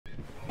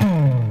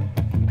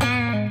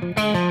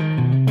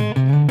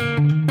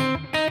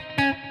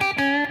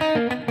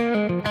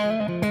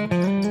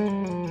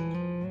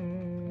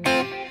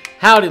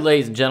Howdy,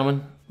 ladies and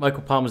gentlemen.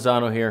 Michael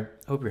Palmisano here.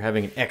 Hope you're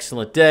having an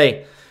excellent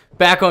day.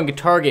 Back on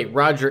Guitargate,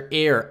 Roger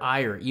Eyre,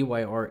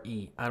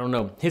 E-Y-R-E. I don't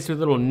know. Hits with a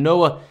little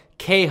Noah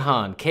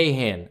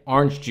KAHAN,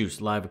 Orange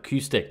Juice, live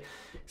acoustic.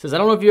 Says, I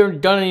don't know if you've ever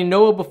done any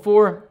Noah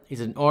before.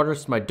 He's an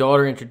artist my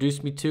daughter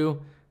introduced me to.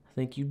 I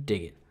think you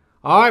dig it.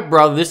 All right,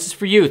 brother, this is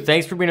for you.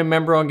 Thanks for being a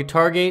member on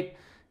Guitargate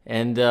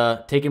and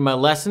taking my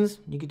lessons.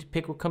 You get to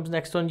pick what comes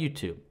next on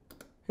YouTube.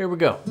 Here we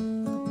go.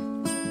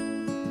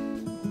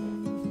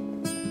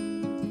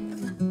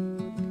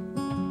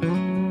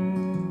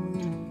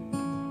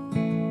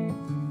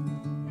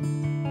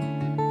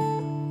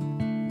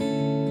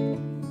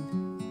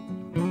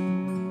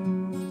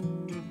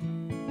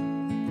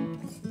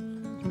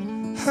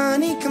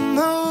 Honey, come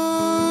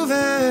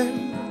over.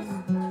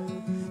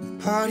 The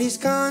party's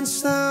gone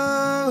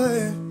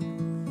slower,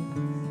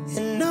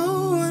 and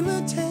no one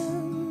will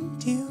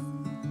tempt you.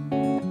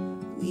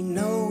 We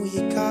know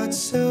you got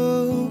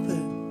sober.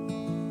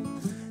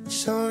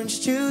 There's orange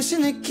juice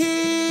in the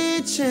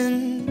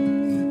kitchen,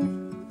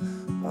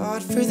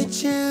 bought for the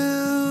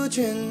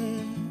children.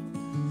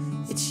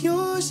 It's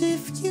yours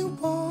if you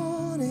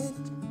want it.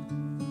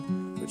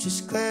 We're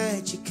just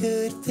glad you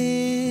could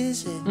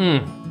visit.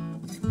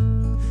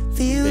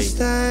 Feels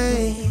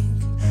like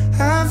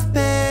I've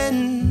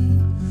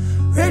been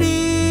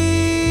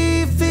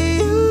ready for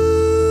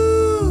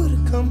you to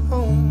come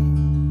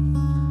home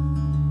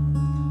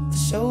for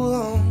so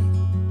long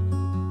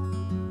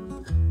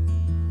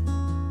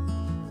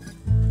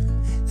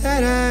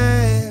that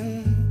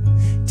I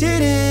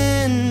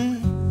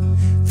didn't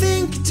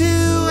think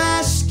to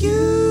ask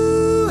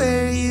you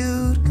where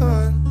you'd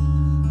gone.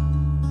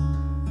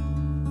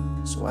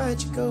 So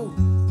why'd you go?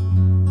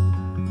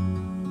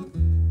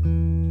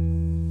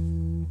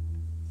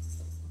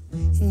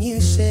 And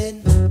you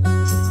said,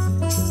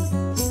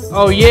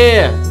 oh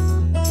yeah.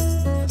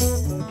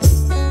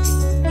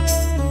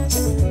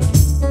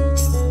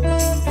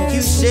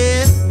 You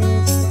said,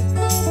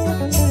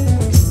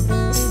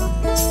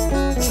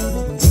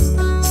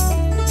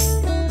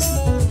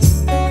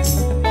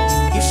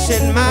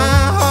 my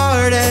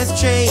heart has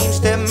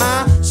changed, and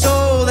my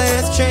soul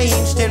has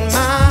changed, and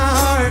my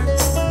heart,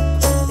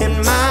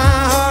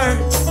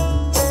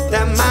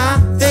 that my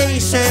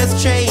face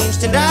has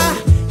changed, and I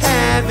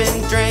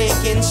haven't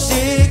drank in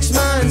 6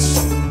 months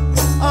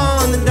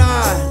on the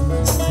dot.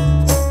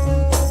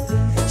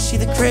 See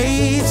the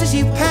graves as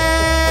you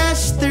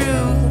pass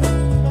through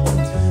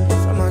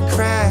from our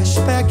crash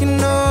back in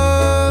 '02.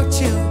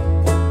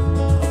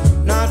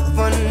 Not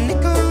one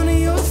nickel to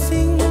your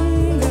finger.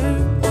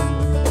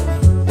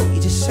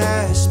 You just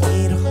asked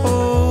me to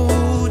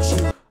hold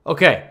you.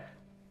 Okay.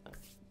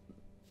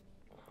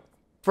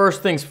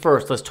 First things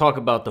first, let's talk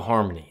about the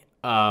harmony.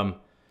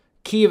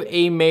 Key of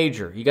A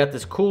major. You got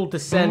this cool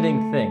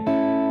descending thing.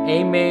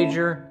 A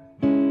major,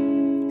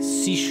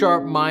 C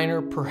sharp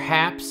minor,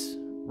 perhaps,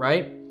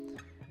 right?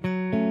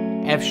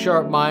 F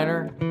sharp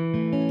minor,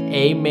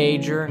 A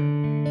major,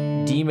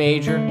 D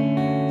major,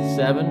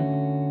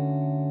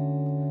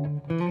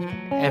 7.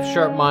 F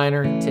sharp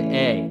minor to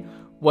A.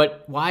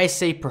 Why I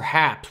say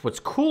perhaps, what's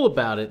cool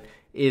about it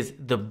is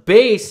the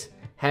bass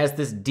has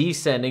this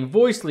descending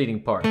voice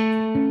leading part.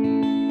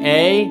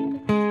 A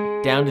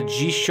down to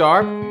G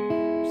sharp.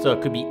 So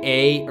it could be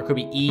A or it could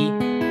be E,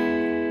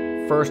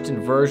 first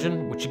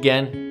inversion, which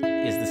again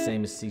is the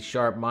same as C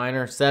sharp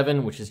minor,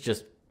 7, which is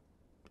just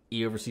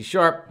E over C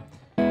sharp.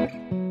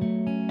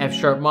 F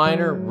sharp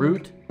minor,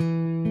 root,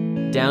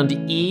 down to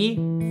E,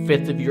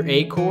 5th of your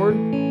A chord,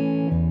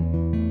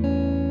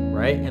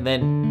 right? And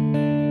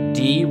then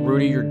D,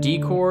 root of your D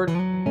chord,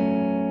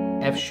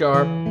 F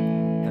sharp,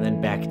 and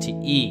then back to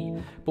E.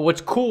 But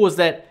what's cool is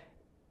that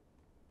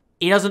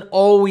it doesn't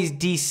always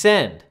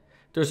descend.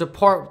 There's a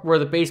part where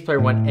the bass player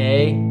went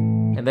A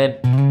and then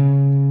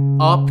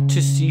up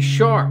to C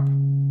sharp,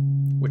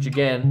 which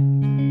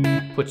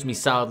again puts me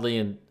solidly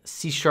in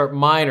C sharp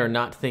minor,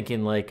 not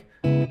thinking like,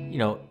 you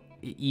know,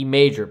 E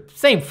major.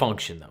 Same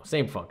function though,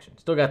 same function.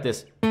 Still got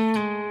this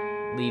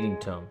leading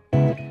tone.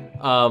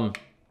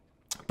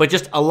 But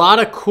just a lot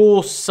of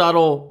cool,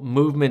 subtle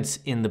movements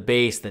in the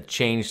bass that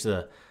change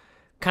the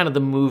kind of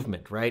the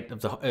movement, right,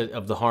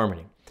 of the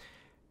harmony.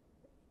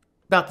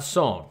 About the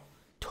song,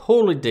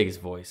 totally dig his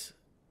voice.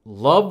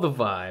 Love the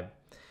vibe.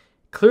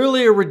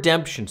 Clearly a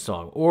redemption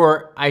song,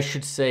 or I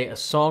should say a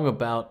song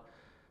about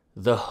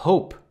the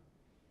hope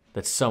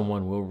that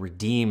someone will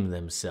redeem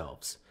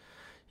themselves.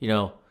 You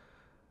know,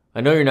 I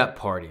know you're not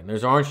partying.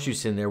 There's orange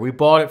juice in there. We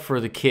bought it for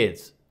the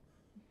kids,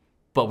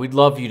 but we'd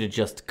love you to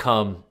just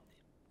come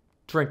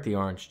drink the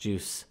orange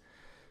juice.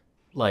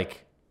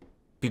 Like,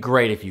 be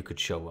great if you could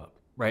show up,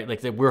 right?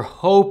 Like that we're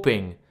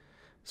hoping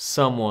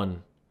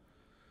someone.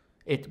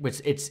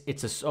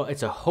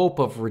 It's a hope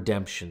of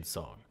redemption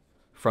song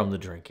from the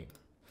drinking.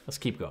 Let's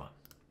keep going.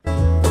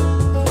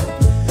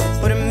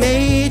 But it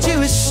made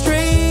you a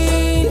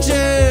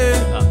stranger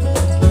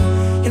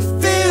and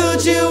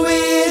filled you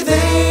with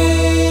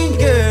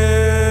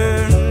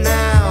anger.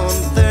 Now I'm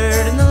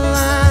third in the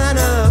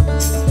lineup.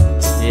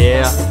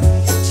 Yeah.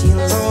 To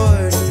your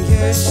Lord and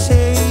your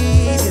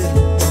Savior.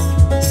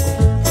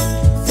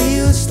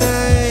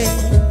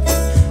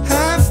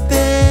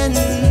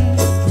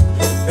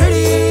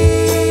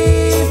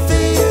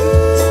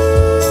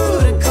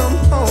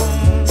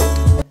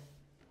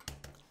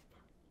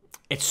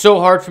 so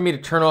hard for me to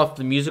turn off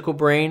the musical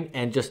brain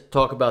and just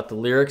talk about the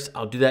lyrics.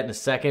 I'll do that in a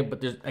second.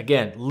 But there's,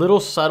 again, little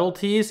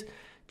subtleties.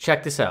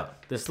 Check this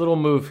out. This little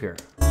move here.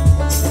 Dear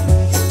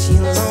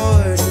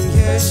Lord and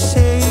your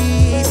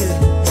Savior,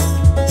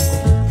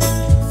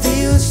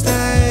 feels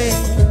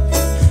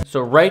like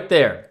So right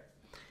there,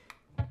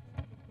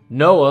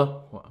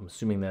 Noah, well, I'm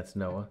assuming that's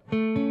Noah,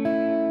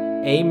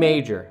 A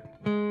major,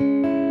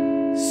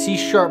 C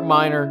sharp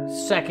minor,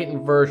 second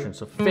inversion,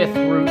 so fifth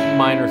root,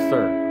 minor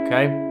third,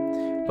 okay?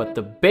 But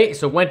the bass,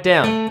 so it went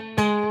down,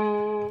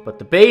 but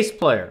the bass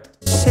player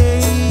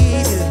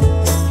Savior,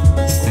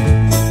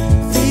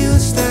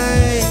 feels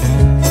like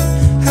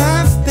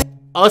I've been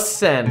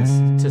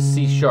ascends to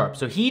C sharp.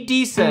 So he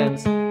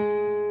descends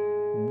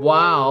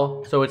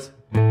while, so it's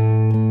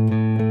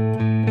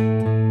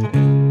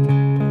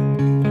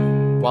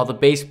while the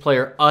bass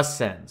player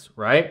ascends,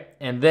 right?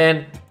 And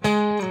then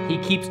he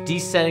keeps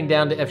descending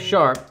down to F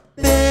sharp,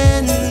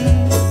 ready.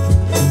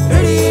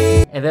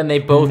 and then they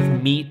both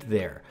meet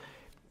there.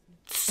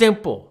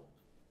 Simple,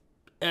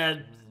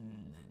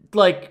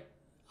 like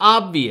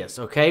obvious,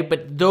 okay?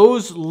 But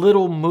those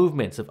little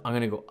movements of I'm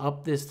gonna go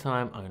up this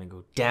time, I'm gonna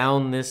go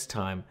down this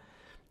time,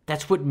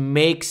 that's what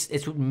makes,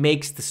 it's what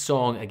makes the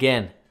song,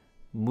 again,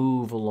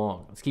 move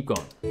along. Let's keep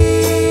going. For you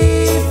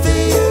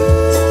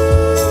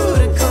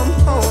to come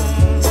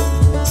home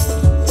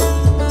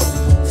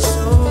so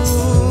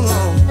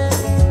long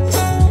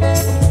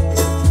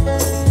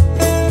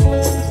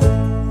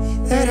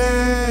that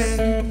I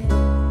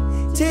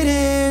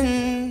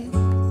didn't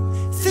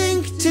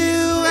think to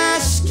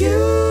ask you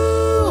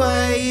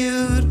why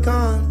you'd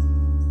gone.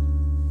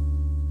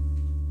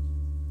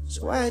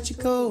 So why'd you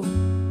go?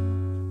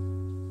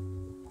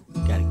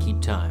 Gotta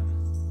keep time.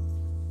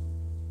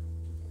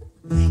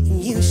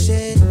 And you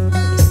said,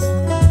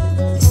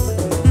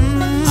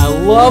 I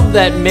love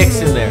that mix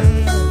in there.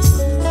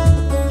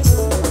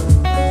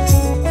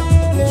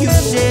 you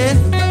said,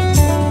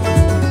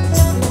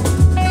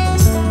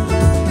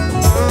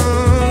 oh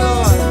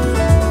Lord,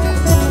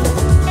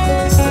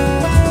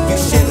 you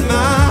said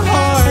my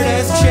heart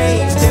has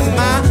changed and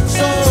my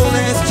soul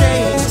has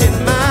changed and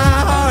my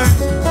heart,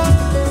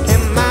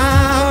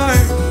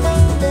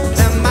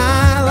 that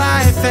my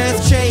life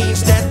has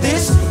changed, that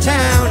this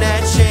town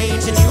had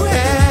changed and you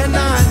had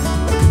not,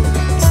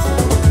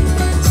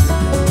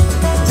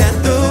 that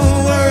the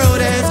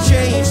world has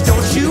changed.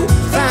 Don't you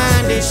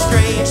find it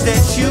strange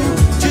that you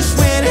just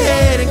went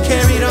ahead and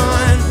carried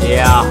on?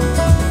 Yeah.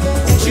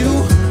 And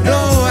you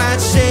know I'd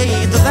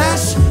say the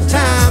last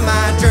time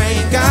I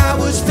drank I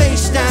was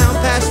face down,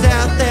 passed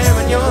out there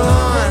on your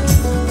lawn.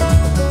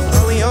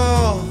 Are we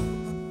all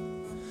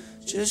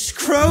just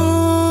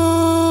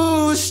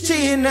crows to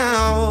you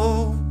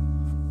now?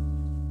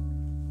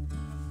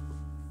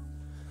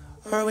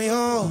 Are we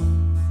all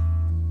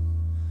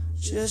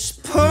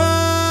just pulling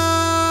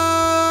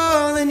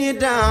you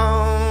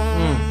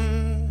down?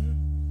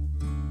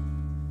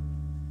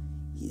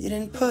 You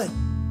didn't put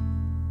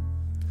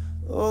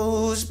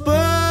those bones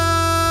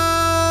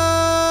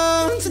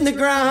in the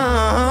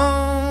ground.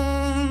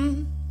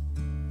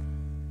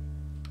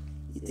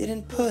 You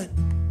didn't put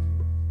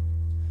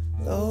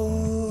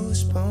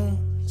those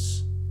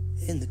bones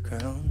in the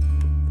ground.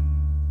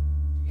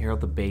 Hear how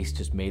the bass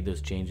just made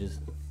those changes?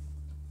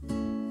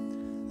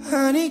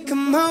 Honey,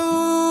 come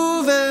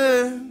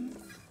over.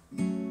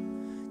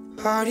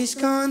 Party's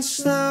gone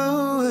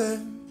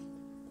slower,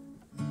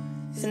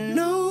 and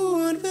no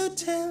one will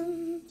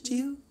tempt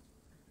you.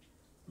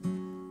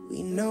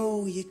 We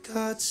know you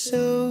got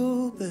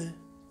sober.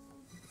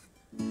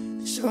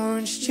 There's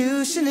orange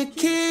juice in the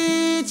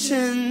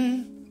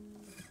kitchen,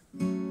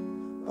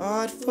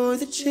 bought for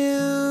the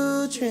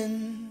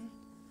children.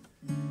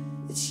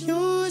 It's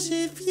yours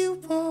if you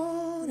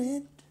want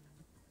it.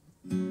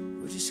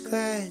 We're just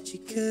glad you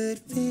could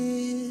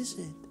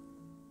visit.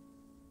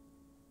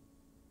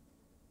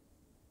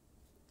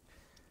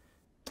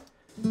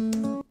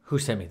 Who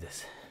sent me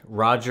this?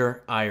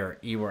 Roger Eyer.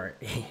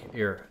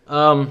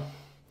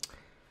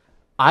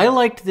 I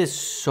liked this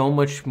so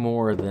much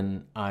more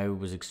than I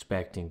was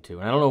expecting to.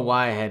 And I don't know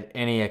why I had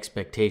any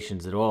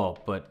expectations at all,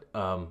 but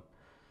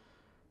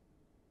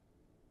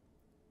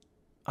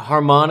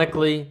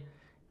harmonically,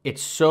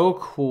 it's so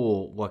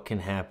cool what can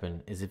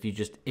happen is if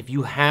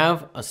you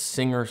have a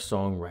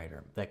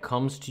singer-songwriter that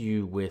comes to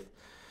you with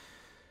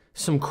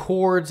some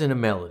chords and a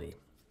melody,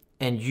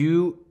 and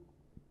you,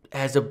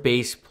 as a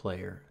bass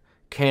player,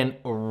 can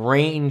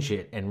arrange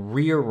it and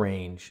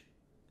rearrange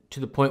to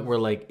the point where,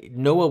 like,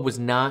 Noah was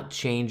not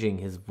changing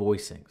his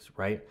voicings,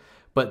 right?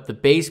 But the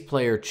bass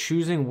player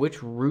choosing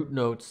which root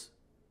notes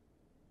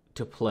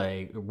to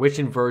play, or which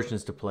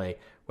inversions to play,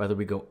 whether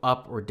we go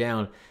up or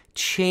down,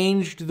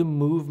 changed the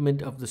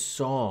movement of the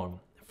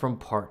song from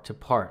part to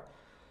part.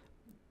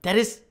 That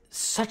is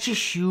such a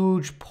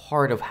huge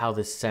part of how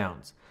this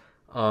sounds.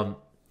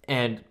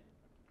 And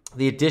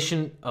the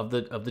addition of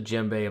the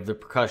djembe, of the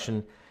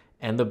percussion,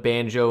 and the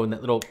banjo, and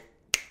that little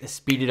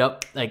speeded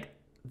up, like,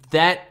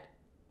 that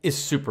is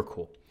super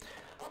cool.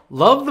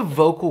 Love the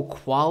vocal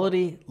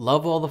quality,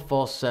 love all the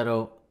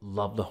falsetto,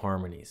 love the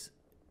harmonies.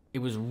 It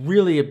was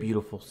really a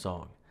beautiful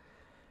song.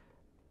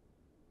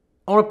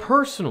 On a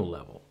personal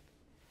level,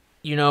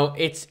 you know,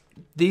 it's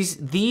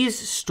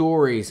these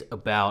stories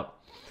about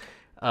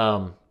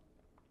the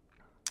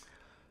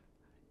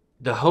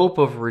hope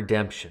of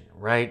redemption,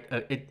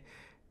 right?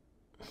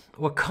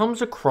 What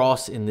comes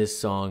across in this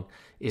song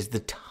is the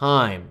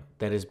time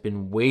that has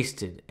been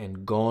wasted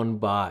and gone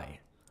by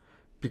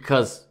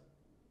because,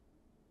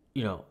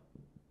 you know,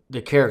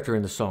 the character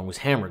in the song was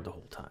hammered the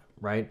whole time,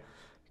 right?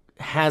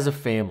 Has a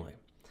family.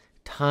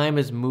 Time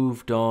has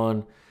moved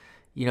on.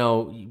 You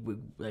know,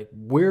 like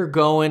we're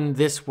going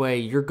this way,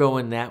 you're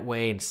going that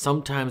way, and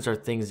sometimes our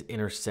things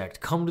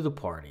intersect. Come to the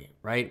party,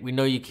 right? We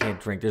know you can't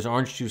drink. There's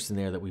orange juice in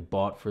there that we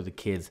bought for the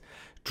kids.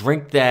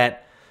 Drink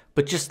that,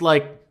 but just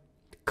like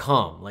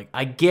come. Like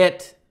I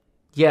get,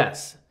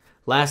 yes.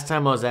 Last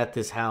time I was at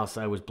this house,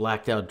 I was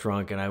blacked out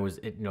drunk, and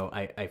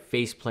I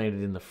face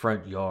planted in the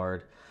front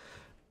yard.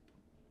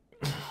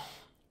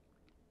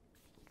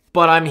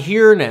 But I'm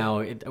here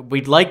now.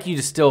 We'd like you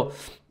to still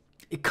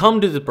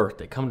come to the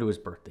birthday. Come to his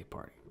birthday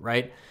party,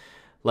 right?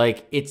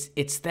 Like it's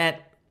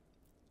that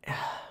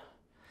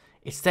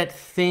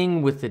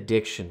thing with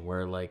addiction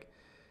where like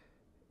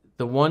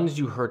the ones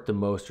you hurt the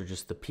most are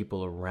just the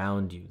people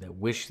around you that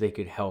wish they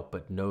could help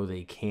but know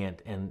they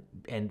can't.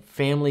 And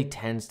family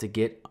tends to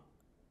get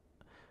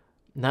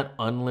not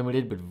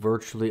unlimited but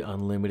virtually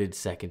unlimited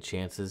second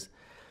chances.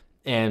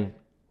 And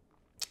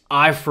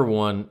I, for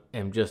one,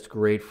 am just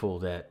grateful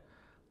that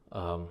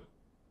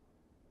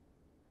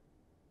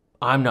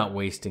I'm not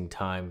wasting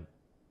time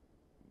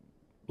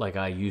like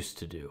I used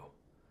to do.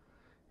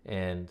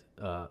 And,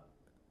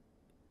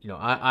 you know,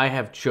 I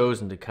have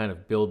chosen to kind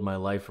of build my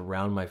life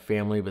around my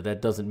family, but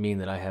that doesn't mean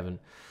that I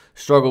haven't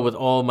struggled with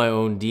all my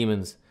own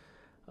demons.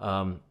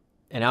 And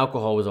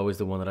alcohol was always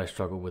the one that I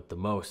struggled with the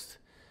most.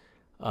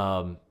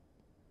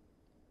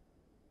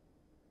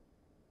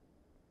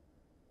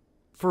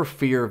 For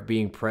fear of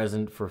being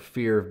present, for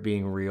fear of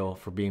being real,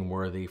 for being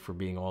worthy, for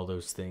being all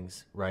those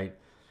things, right?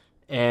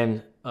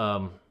 And,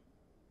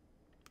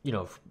 you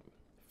know,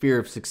 fear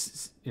of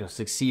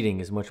succeeding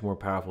is much more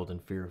powerful than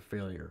fear of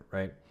failure,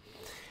 right?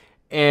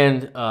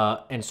 And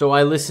so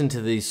I listen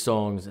to these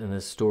songs and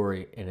this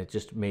story, and it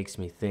just makes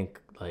me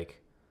think, like,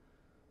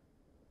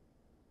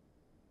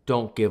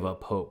 don't give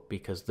up hope,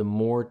 because the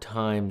more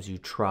times you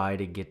try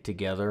to get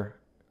together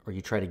or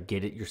you try to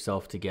get it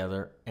yourself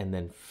together and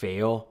then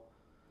fail,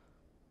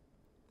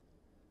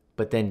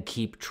 but then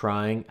keep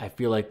trying, I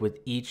feel like with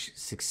each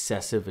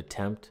successive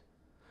attempt,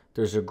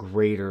 there's a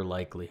greater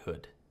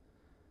likelihood.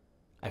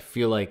 I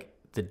feel like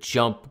the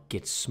jump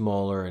gets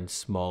smaller and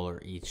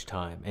smaller each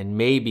time. And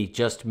maybe,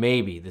 just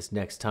maybe, this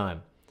next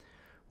time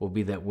will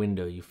be that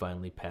window you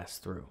finally pass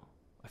through.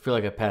 I feel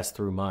like I passed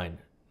through mine.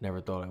 Never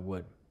thought I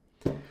would.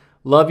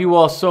 Love you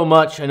all so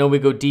much. I know we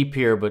go deep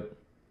here, but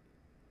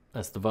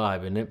that's the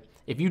vibe, isn't it?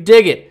 If you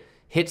dig it,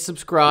 hit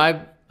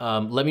subscribe.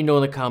 Let me know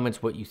in the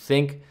comments what you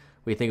think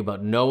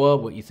about Noah,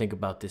 what you think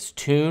about this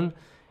tune.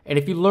 And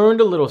if you learned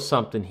a little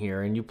something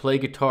here and you play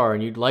guitar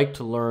and you'd like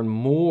to learn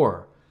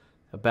more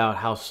about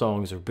how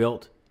songs are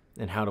built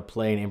and how to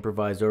play and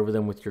improvise over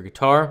them with your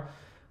guitar,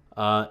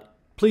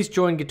 please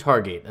join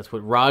GuitarGate. That's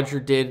what Roger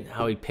did,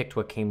 how he picked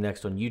what came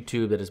next on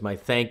YouTube. That is my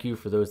thank you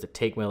for those that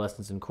take my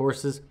lessons and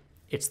courses.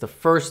 It's the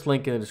first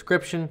link in the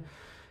description.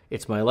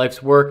 It's my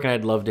life's work, and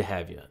I'd love to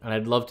have you. And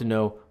I'd love to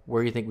know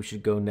where you think we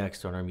should go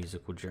next on our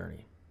musical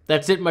journey.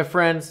 That's it, my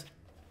friends.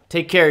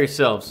 Take care of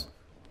yourselves.